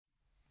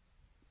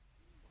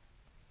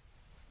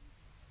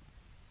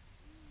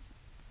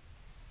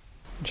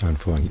John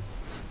Fuang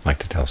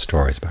liked to tell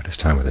stories about his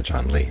time with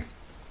Ajahn Lee.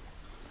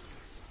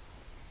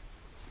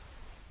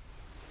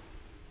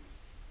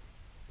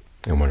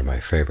 And one of my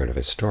favorite of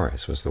his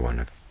stories was the one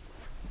of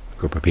a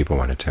group of people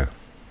wanted to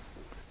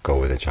go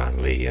with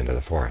Ajahn Lee into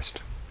the forest.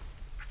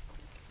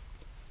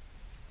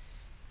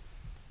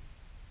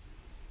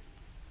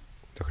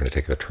 They're going to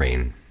take the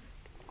train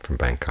from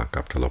Bangkok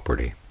up to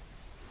Lopburi,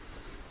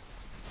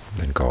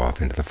 then go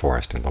off into the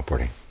forest in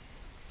Lopburi.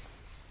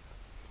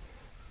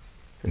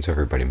 And so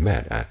everybody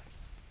met at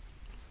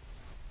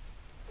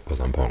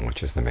Ulampong,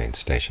 which is the main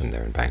station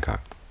there in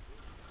Bangkok.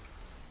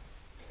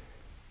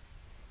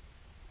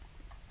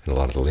 And a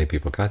lot of the lay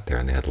people got there,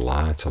 and they had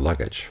lots of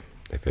luggage.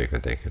 They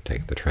figured they could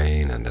take the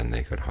train, and then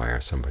they could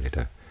hire somebody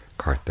to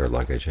cart their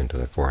luggage into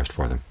the forest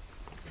for them.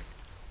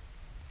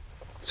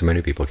 So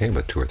many people came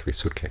with 2 or 3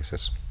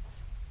 suitcases.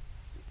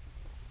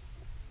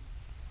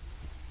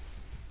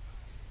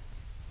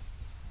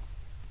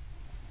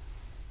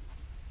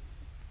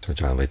 So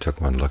Ajahn Lee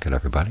took one look at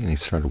everybody, and he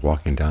started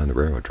walking down the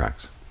railroad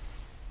tracks.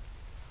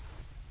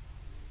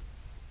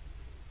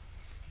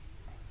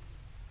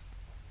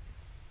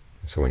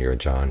 So when your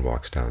Ajahn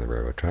walks down the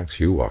railroad tracks,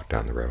 you walk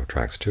down the railroad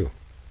tracks too.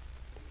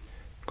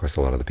 Of course,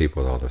 a lot of the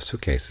people with all those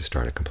suitcases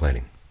started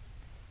complaining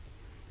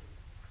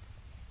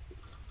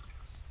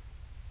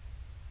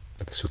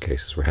that the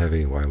suitcases were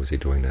heavy. Why was he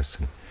doing this?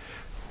 And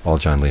all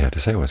Ajahn Lee had to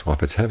say was, well,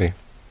 if it's heavy,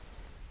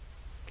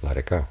 let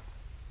it go.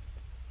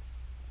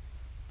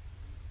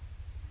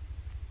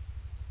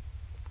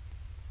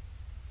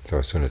 So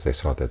as soon as they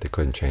saw that they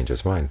couldn't change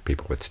his mind,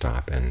 people would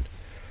stop and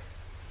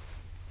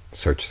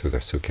search through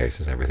their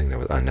suitcases. Everything that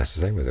was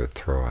unnecessary they would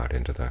throw out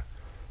into the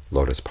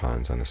lotus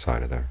ponds on the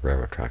side of the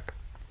railroad track.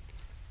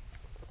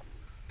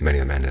 Many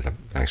of them ended up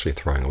actually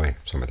throwing away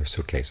some of their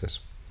suitcases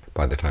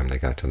by the time they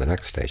got to the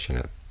next station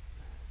at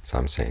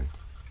Samsen.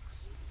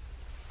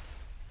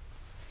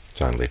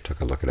 Ajahn Lee took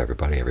a look at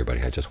everybody. Everybody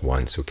had just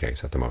 1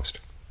 suitcase at the most.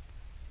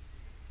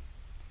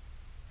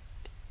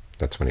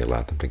 That's when he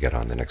allowed them to get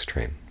on the next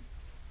train.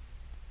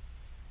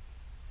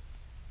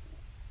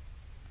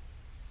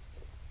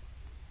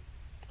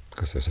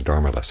 Because there's a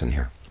Dharma lesson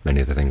here.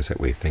 Many of the things that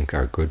we think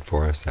are good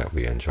for us, that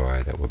we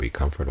enjoy, that will be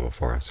comfortable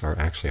for us, are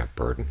actually a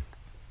burden.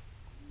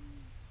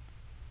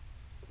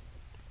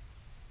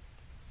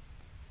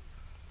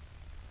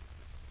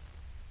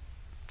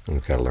 And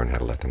we've got to learn how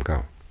to let them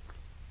go.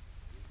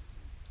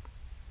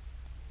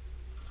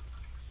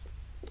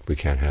 We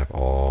can't have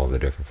all the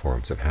different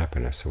forms of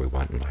happiness that we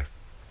want in life.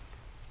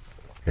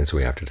 And so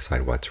we have to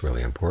decide what's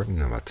really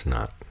important and what's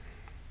not.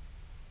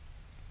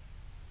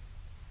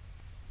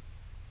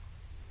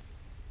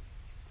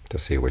 To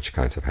see which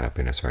kinds of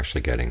happiness are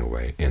actually getting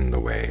in the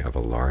way of a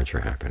larger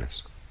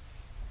happiness.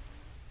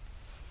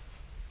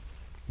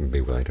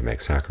 Be willing to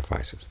make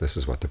sacrifices. This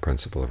is what the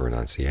principle of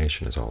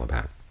renunciation is all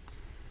about.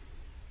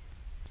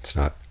 It's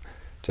not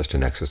just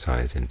an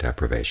exercise in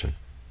deprivation.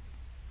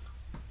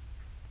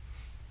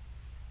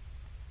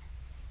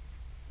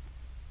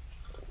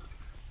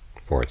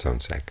 For its own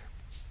sake.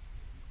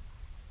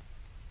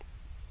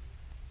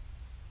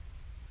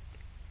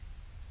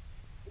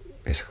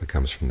 Basically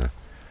comes from the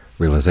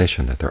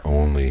realization that there are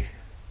only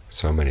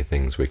so many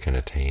things we can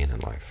attain in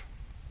life.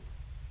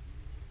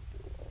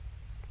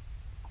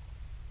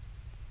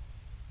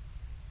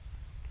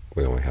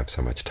 We only have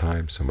so much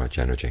time, so much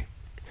energy.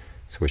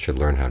 So we should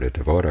learn how to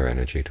devote our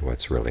energy to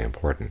what's really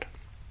important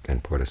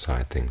and put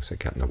aside things that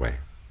get in the way.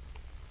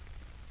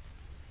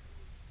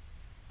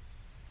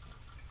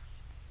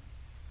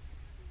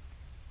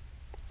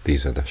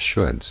 These are the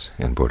shoulds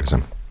in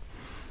Buddhism.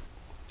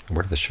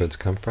 Where do the shoulds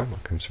come from?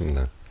 It comes from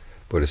the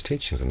Buddha's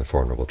teachings and the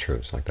Four Noble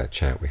Truths, like that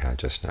chant we had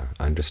just now.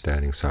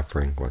 Understanding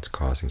suffering, what's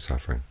causing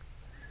suffering,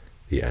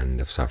 the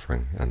end of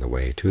suffering, and the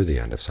way to the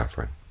end of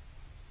suffering.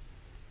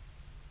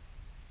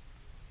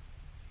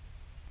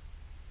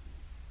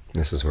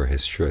 This is where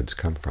his shoulds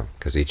come from,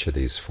 because each of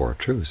these 4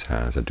 truths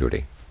has a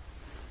duty.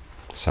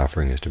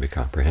 Suffering is to be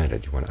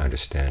comprehended. You want to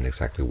understand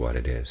exactly what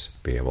it is,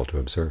 be able to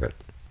observe it.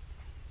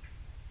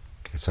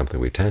 It's something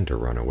we tend to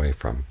run away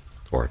from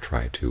or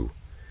try to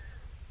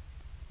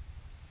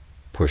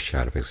push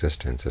out of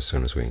existence as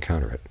soon as we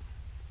encounter it.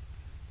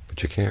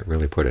 But you can't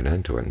really put an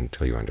end to it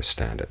until you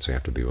understand it, so you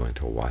have to be willing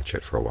to watch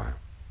it for a while.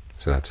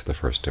 So that's the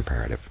first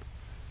imperative,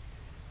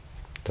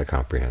 to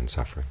comprehend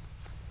suffering.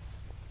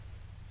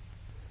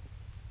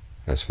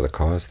 As for the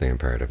cause, the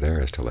imperative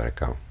there is to let it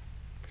go.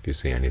 If you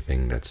see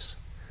anything that's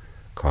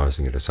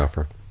causing you to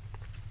suffer,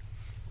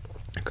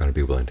 you've got to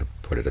be willing to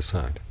put it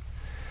aside.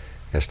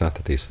 It's not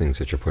that these things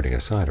that you're putting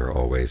aside are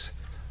always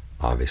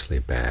obviously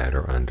bad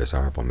or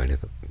undesirable.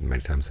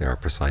 Many times they are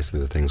precisely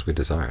the things we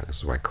desire. This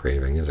is why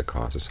craving is a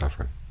cause of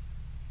suffering.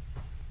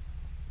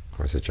 Of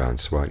course, as John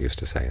Swat used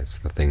to say, it's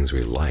the things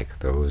we like,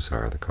 those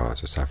are the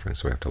cause of suffering,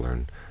 so we have to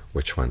learn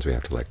which ones we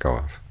have to let go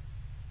of.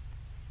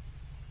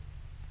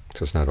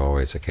 So it's not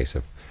always a case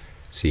of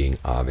seeing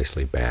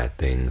obviously bad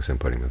things and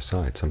putting them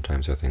aside.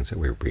 Sometimes there are things that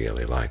we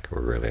really like, we're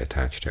really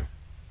attached to.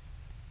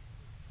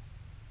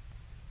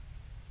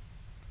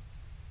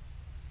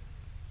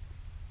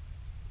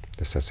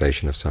 The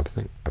cessation of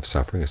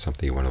suffering is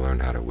something you want to learn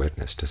how to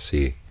witness, to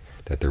see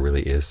that there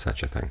really is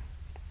such a thing.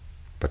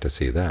 But to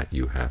see that,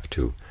 you have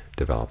to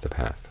develop the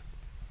path.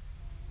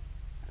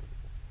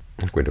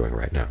 Like we're doing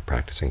right now,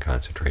 practicing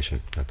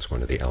concentration. That's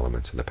one of the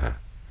elements of the path.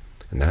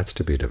 And that's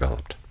to be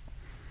developed.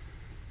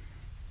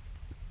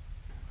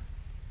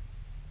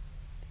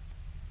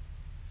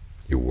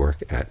 You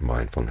work at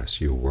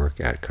mindfulness. You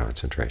work at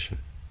concentration.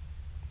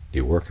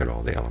 You work at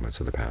all the elements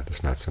of the path.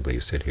 It's not simply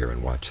you sit here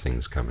and watch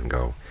things come and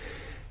go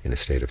in a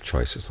state of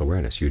choiceless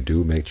awareness. You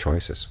do make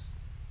choices.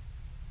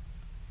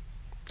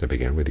 To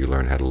begin with, you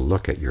learn how to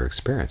look at your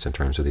experience in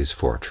terms of these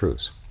four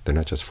truths. They're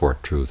not just four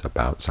truths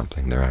about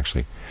something. They're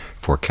actually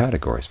four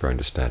categories for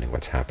understanding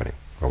what's happening,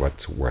 or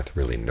what's worth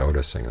really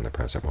noticing in the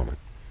present moment.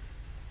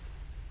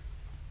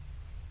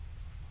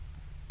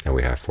 And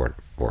we have four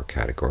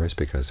categories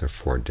because there are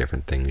four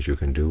different things you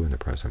can do in the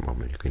present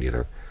moment. You can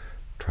either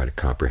try to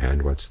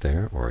comprehend what's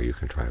there, or you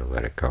can try to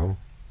let it go,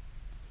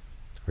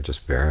 or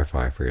just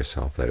verify for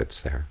yourself that it's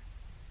there,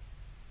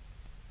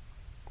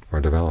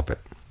 or develop it.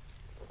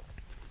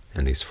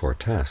 And these four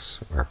tests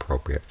are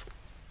appropriate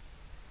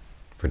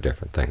for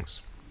different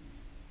things.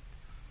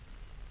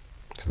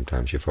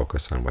 Sometimes you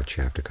focus on what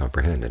you have to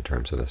comprehend in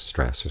terms of the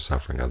stress or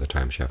suffering. Other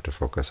times you have to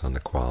focus on the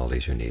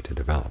qualities you need to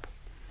develop.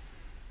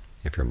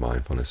 If your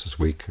mindfulness is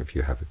weak, if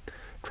you have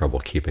trouble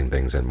keeping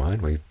things in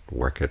mind, we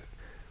work at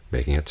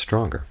making it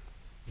stronger.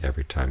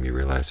 Every time you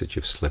realize that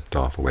you've slipped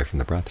off away from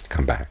the breath,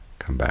 come back,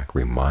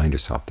 remind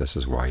yourself this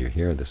is why you're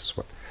here, this is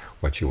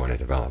what you want to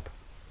develop.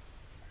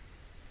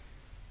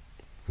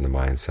 When the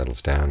mind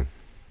settles down,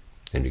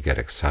 and you get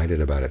excited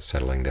about it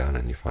settling down,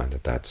 and you find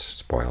that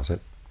spoils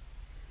it,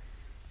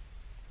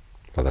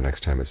 well, the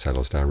next time it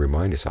settles down,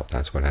 remind yourself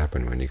that's what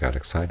happened when you got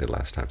excited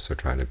last time. So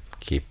try to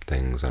keep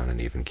things on an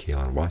even keel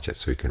and watch it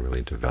so you can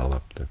really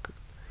develop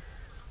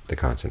the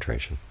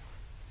concentration.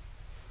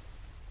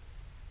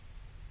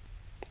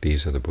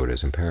 These are the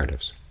Buddha's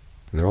imperatives.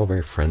 And they're all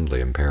very friendly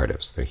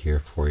imperatives. They're here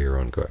for your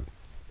own good.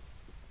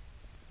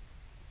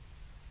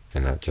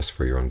 And not just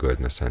for your own good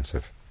in the sense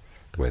of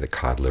the way the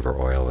cod liver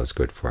oil is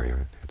good for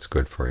you. It's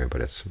good for you, but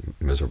it's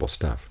miserable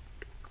stuff.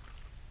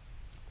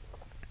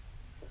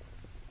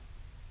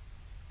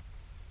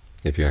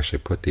 If you actually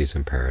put these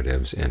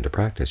imperatives into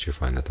practice, you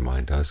find that the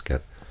mind does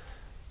get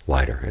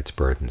lighter. Its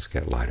burdens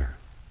get lighter.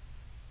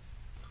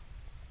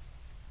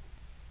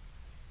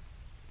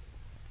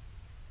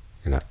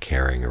 You're not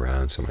carrying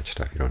around so much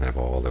stuff. You don't have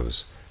all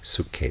those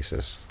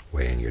suitcases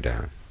weighing you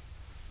down.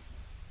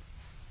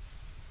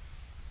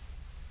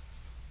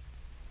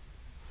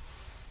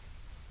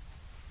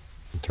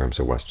 In terms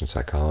of Western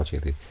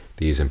psychology,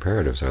 these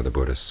imperatives are the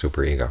Buddha's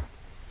superego,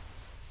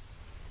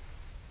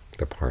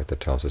 the part that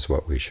tells us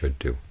what we should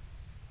do.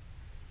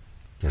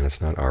 And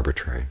it's not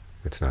arbitrary.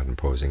 It's not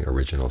imposing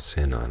original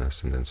sin on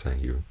us and then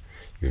saying, you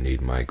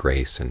need my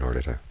grace in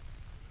order to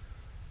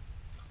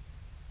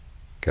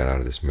get out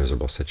of this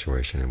miserable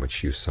situation in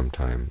which you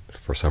sometime,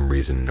 for some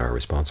reason, are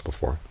responsible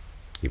for,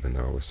 even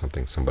though it was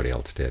something somebody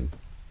else did.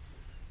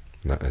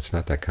 It's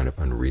not that kind of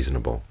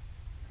unreasonable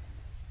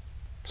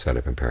set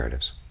of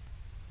imperatives.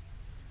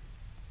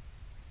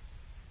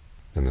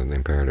 And then the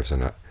imperatives are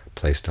not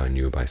placed on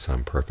you by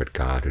some perfect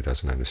God who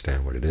doesn't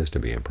understand what it is to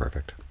be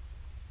imperfect.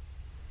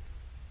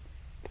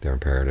 They're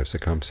imperatives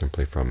that come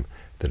simply from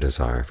the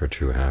desire for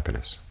true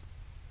happiness.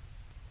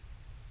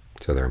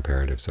 So they're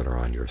imperatives that are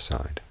on your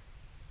side.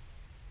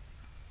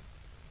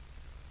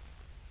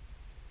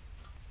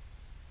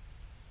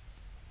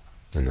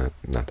 And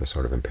not the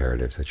sort of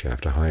imperatives that you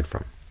have to hide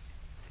from.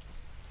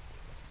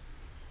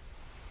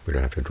 We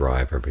don't have to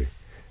drive our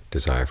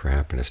desire for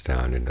happiness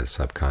down into the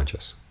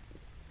subconscious.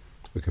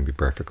 We can be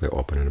perfectly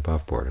open and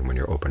above board, and when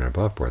you're open and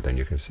above board, then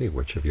you can see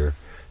which of your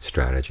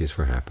strategies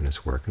for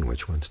happiness work and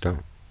which ones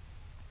don't.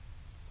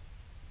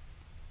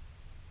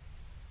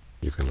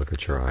 You can look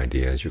at your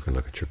ideas, you can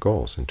look at your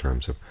goals in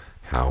terms of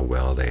how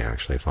well they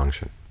actually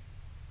function.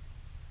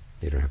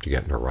 You don't have to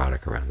get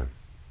neurotic around them.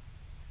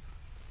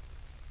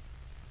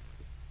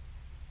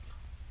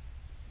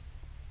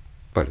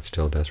 But it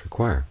still does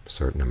require a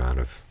certain amount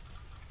of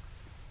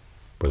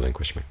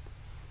relinquishment,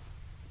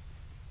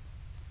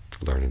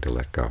 learning to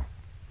let go.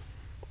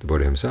 The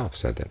Buddha himself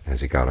said that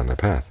as he got on the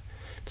path,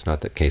 it's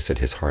not the case that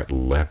his heart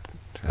leapt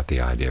at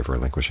the idea of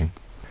relinquishing,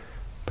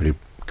 but he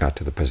got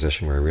to the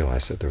position where he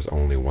realized that there's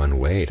only one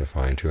way to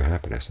find true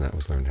happiness, and that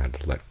was learn how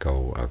to let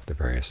go of the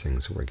various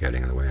things that were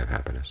getting in the way of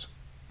happiness.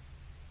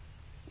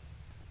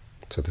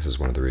 So this is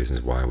one of the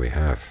reasons why we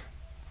have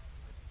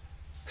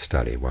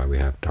study, why we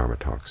have Dharma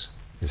talks,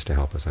 is to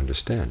help us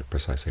understand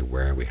precisely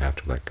where we have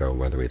to let go,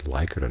 whether we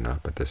like it or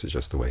not, but this is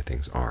just the way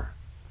things are.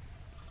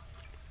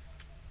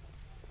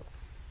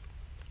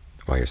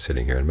 While you're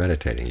sitting here and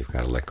meditating, you've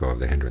got to let go of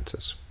the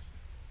hindrances.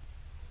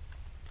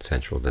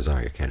 Sensual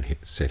desire. You can't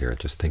sit here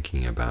just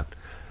thinking about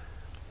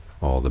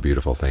all the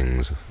beautiful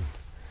things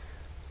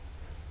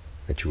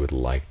that you would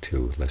like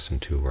to listen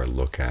to or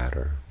look at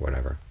or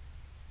whatever,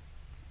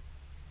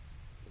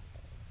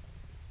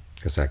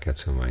 because that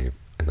gets in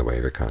the way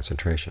of your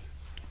concentration.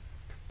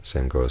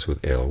 Same goes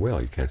with ill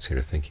will. You can't sit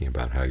here thinking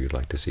about how you'd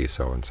like to see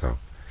so-and-so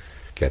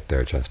get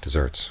their just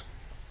desserts.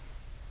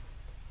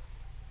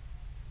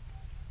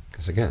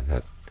 Because again,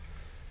 that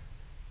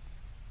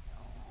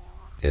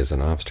is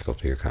an obstacle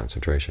to your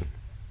concentration.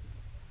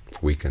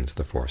 It weakens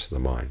the force of the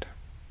mind.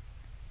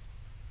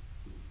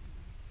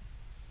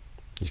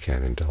 You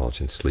can't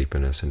indulge in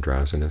sleepiness and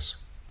drowsiness.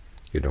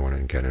 You don't want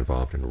to get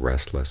involved in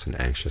restless and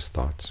anxious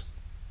thoughts,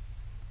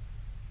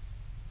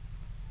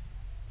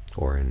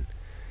 or in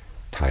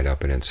tied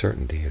up in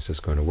uncertainty. Is this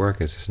going to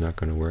work? Is this not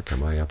going to work?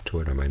 Am I up to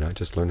it? Am I not?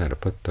 Just learn how to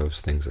put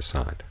those things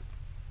aside.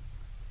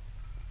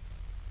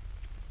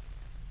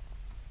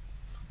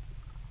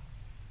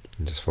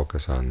 And just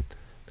focus on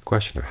the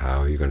question of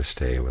how you're going to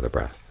stay with a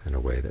breath in a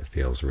way that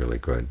feels really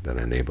good, that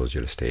enables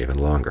you to stay even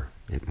longer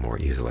and more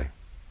easily.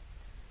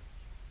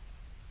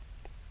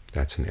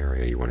 That's an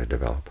area you want to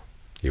develop.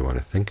 You want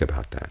to think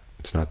about that.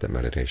 It's not that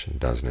meditation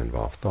doesn't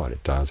involve thought.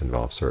 It does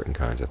involve certain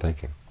kinds of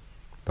thinking.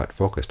 But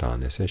focused on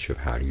this issue of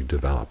how do you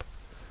develop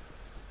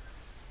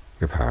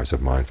your powers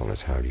of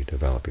mindfulness, how do you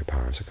develop your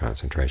powers of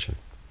concentration,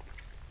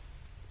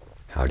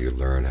 how do you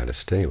learn how to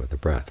stay with the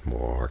breath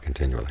more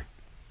continually.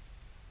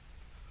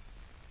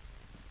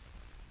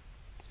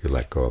 You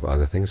let go of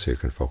other things so you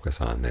can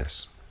focus on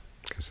this,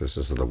 because this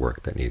is the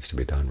work that needs to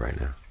be done right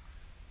now.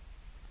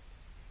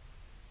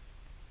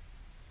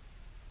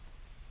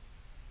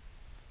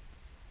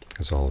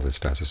 Because all of this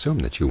does assume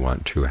that you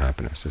want true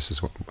happiness. This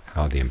is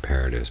how the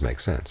imperatives make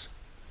sense.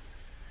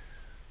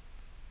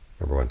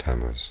 Remember one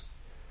time I was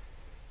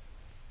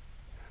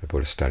at the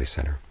Buddhist Study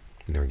Center,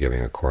 and they were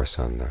giving a course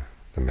on the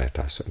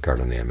Metta,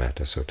 Garlanaya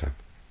Metta Sutta.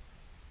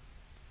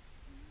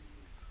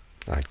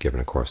 I'd given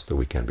a course the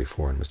weekend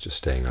before and was just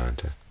staying on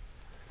to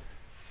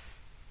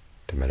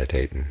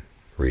meditate and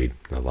read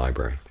in the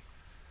library.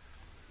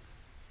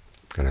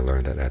 And I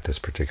learned that at this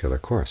particular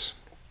course,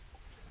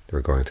 they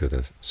were going through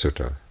the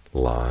sutta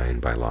line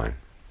by line,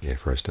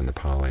 first in the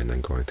Pali and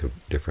then going through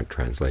different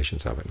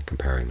translations of it and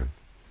comparing them.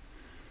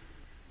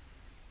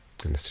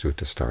 And the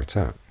sutta starts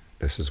out,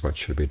 this is what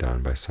should be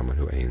done by someone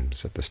who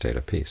aims at the state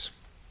of peace.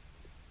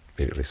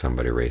 Immediately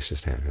somebody raised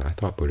his hand, and I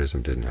thought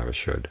Buddhism didn't have a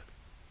should.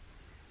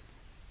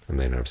 And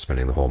they ended up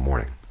spending the whole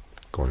morning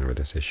going over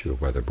this issue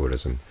of whether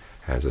Buddhism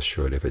has a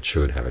should, if it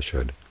should have a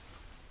should.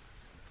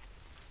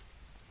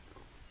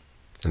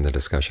 And the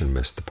discussion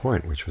missed the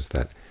point, which was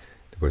that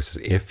the Buddha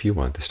says, if you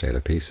want the state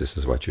of peace, this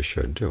is what you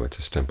should do. It's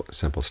a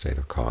simple state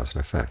of cause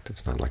and effect.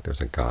 It's not like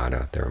there's a God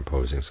out there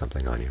imposing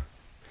something on you.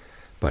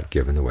 But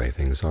given the way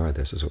things are,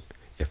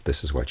 if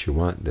this is what you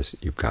want,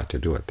 you've got to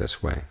do it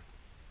this way.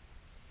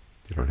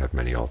 You don't have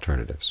many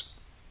alternatives.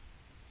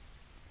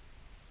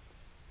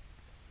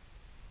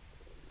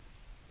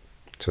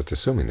 So it's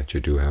assuming that you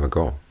do have a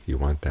goal. You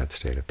want that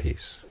state of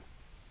peace.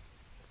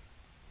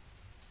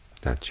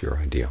 That's your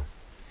ideal.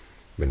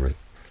 I've been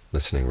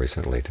listening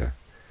recently to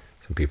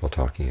some people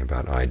talking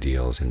about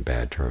ideals in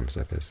bad terms.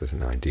 That this is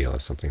an ideal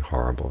is something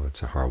horrible.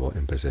 It's a horrible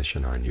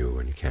imposition on you,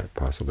 and you can't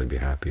possibly be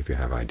happy if you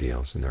have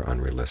ideals, and they're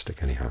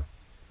unrealistic anyhow.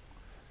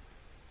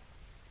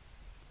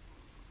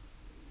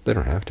 They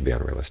don't have to be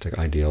unrealistic.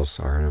 Ideals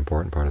are an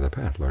important part of the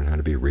path. Learn how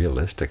to be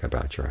realistic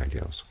about your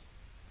ideals.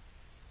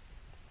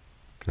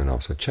 And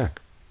also check,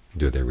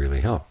 do they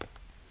really help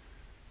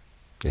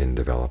in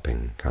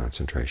developing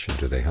concentration?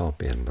 Do they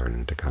help in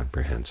learning to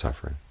comprehend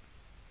suffering?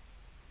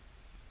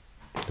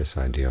 This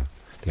ideal,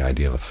 the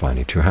ideal of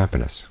finding true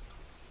happiness.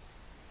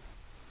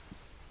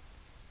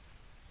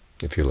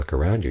 If you look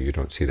around you, you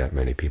don't see that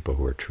many people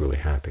who are truly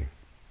happy.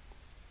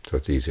 So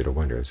it's easy to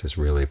wonder, is this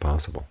really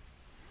possible?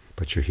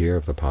 But you hear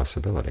of the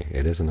possibility.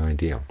 It is an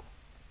ideal.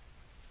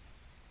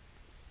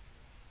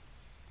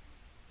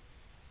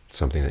 It's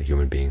something that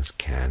human beings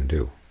can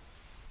do.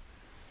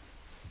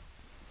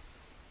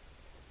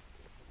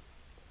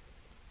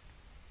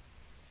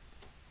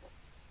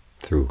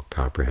 Through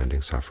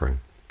comprehending suffering,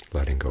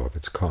 letting go of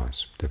its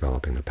cause,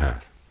 developing the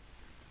path.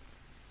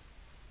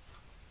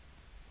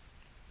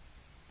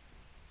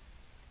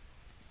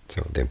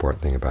 So the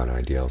important thing about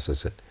ideals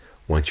is that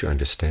once you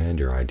understand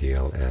your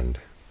ideal and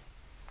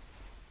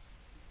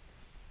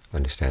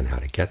understand how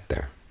to get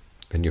there,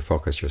 then you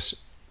focus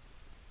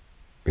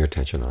your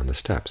attention on the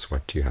steps.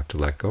 What do you have to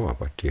let go of?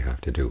 What do you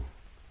have to do?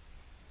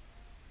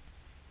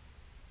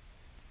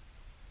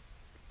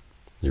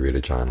 You read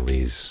a John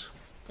Lee's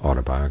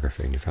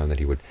autobiography, and you found that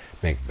he would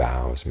make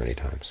vows many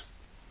times.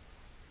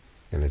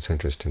 And it's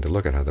interesting to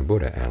look at how the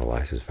Buddha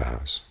analyzes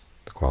vows,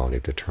 the quality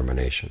of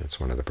determination. It's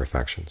one of the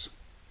perfections.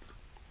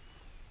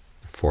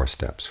 4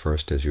 steps.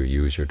 First is you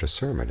use your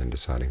discernment in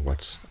deciding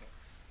what's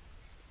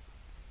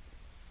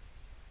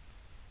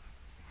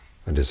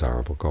a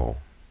desirable goal,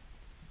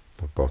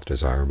 both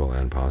desirable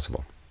and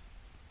possible.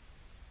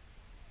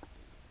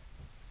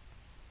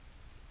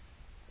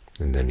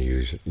 And then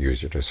you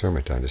use your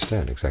discernment to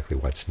understand exactly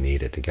what's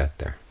needed to get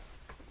there.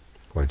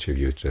 Once you've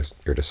used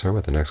your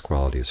discernment, the next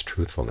quality is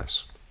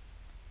truthfulness.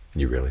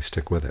 You really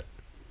stick with it.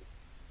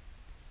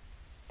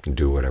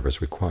 Do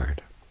whatever's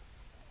required.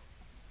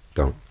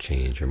 Don't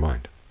change your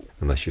mind.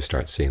 unless you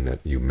start seeing that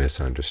you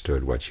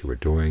misunderstood what you were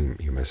doing,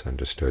 you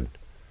misunderstood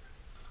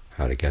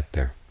how to get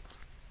there.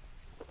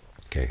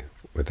 Okay,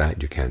 with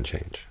that you can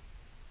change.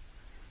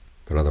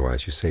 But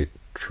otherwise you stay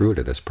true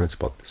to this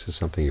principle. This is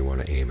something you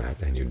want to aim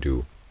at, and you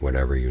do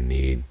whatever you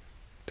need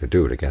to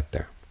do to get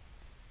there.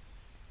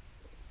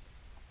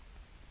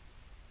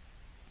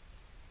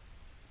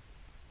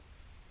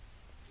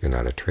 You're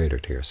not a traitor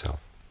to yourself.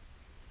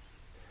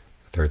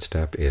 The third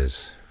step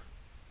is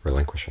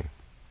relinquishing.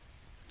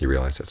 You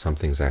realize that some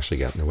things actually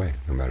get in the way.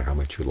 No matter how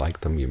much you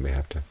like them, you may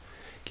have to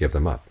give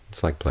them up.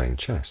 It's like playing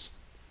chess.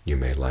 You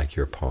may like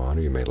your pawn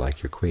or you may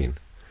like your queen,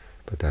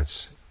 but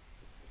that's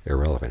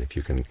irrelevant. If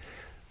you can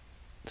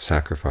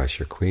sacrifice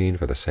your queen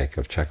for the sake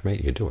of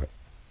checkmate, you do it.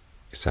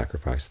 You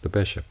sacrifice the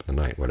bishop, the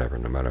knight, whatever,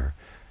 no matter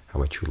how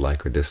much you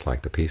like or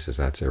dislike the pieces,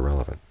 that's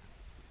irrelevant.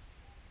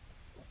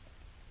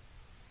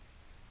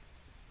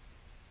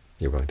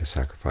 You're willing to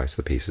sacrifice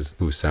the pieces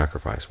whose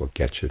sacrifice will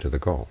get you to the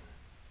goal.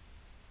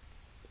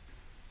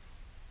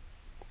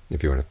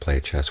 If you want to play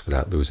chess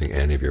without losing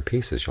any of your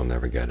pieces, you'll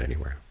never get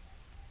anywhere.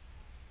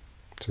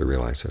 So you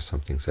realize there's some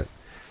things that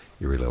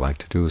you really like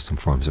to do, some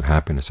forms of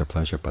happiness or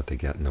pleasure, but they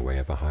get in the way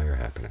of a higher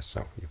happiness,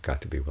 so you've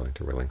got to be willing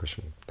to relinquish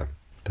them.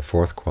 The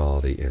fourth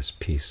quality is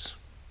peace,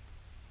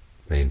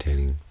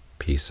 maintaining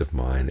peace of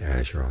mind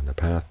as you're on the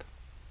path.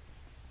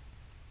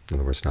 In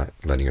other words, not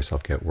letting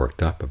yourself get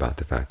worked up about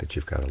the fact that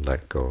you've got to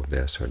let go of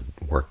this or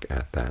work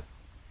at that.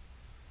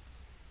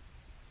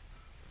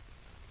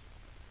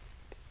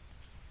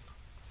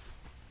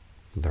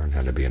 Learn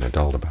how to be an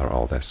adult about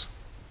all this.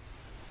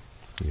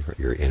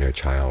 Your inner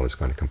child is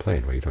going to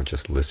complain. Well, you don't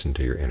just listen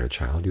to your inner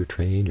child, you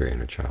train your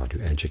inner child,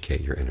 you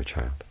educate your inner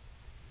child.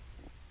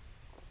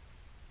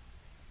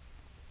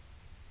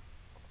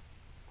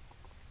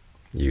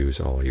 Use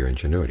all your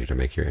ingenuity to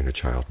make your inner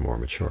child more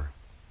mature.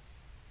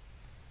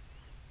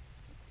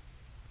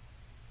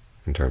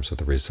 In terms of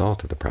the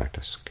result of the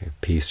practice, okay,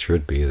 peace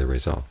should be the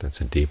result.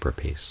 That's a deeper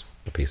peace,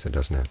 a peace that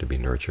doesn't have to be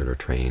nurtured or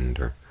trained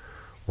or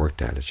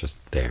worked at. It's just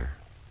there.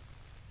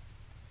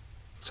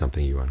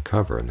 Something you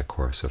uncover in the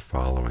course of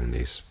following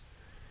these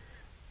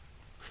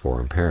four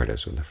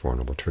imperatives or the Four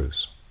Noble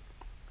Truths.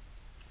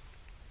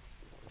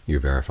 You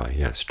verify,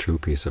 yes, true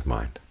peace of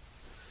mind,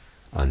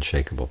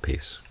 unshakable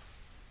peace,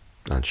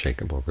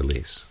 unshakable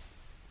release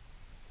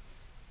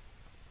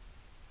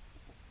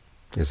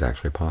is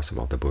actually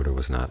possible. The Buddha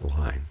was not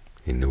lying.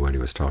 He knew what he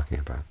was talking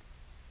about.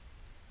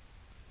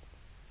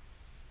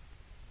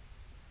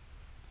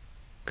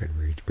 Could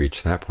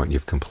reach that point,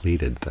 you've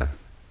completed the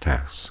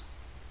tasks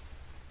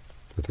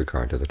with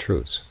regard to the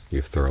truths.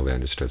 You've thoroughly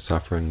understood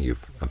suffering,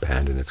 you've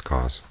abandoned its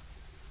cause,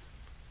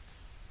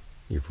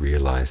 you've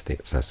realized the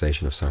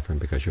cessation of suffering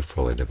because you've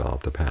fully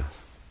developed the path.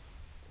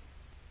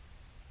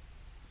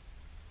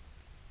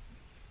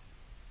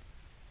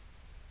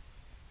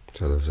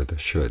 So those are the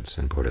shoulds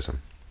in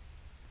Buddhism.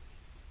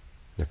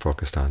 They're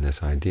focused on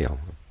this ideal,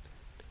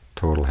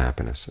 total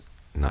happiness,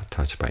 not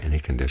touched by any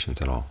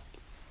conditions at all.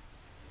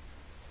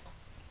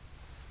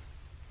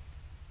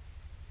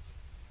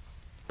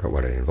 But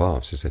what it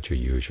involves is that you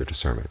use your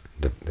discernment.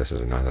 This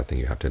is another thing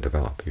you have to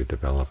develop. You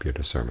develop your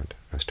discernment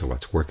as to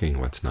what's working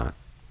and what's not.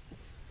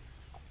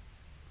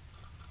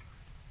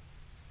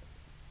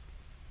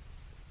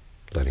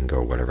 Letting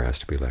go whatever has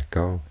to be let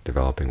go,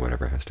 developing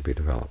whatever has to be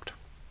developed.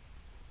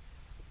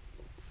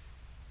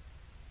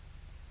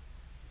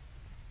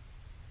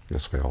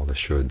 This way all the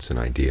shoulds and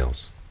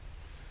ideals,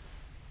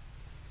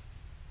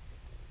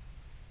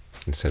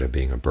 instead of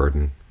being a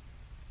burden,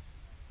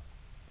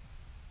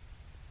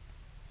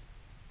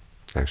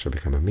 actually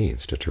become a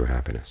means to true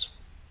happiness.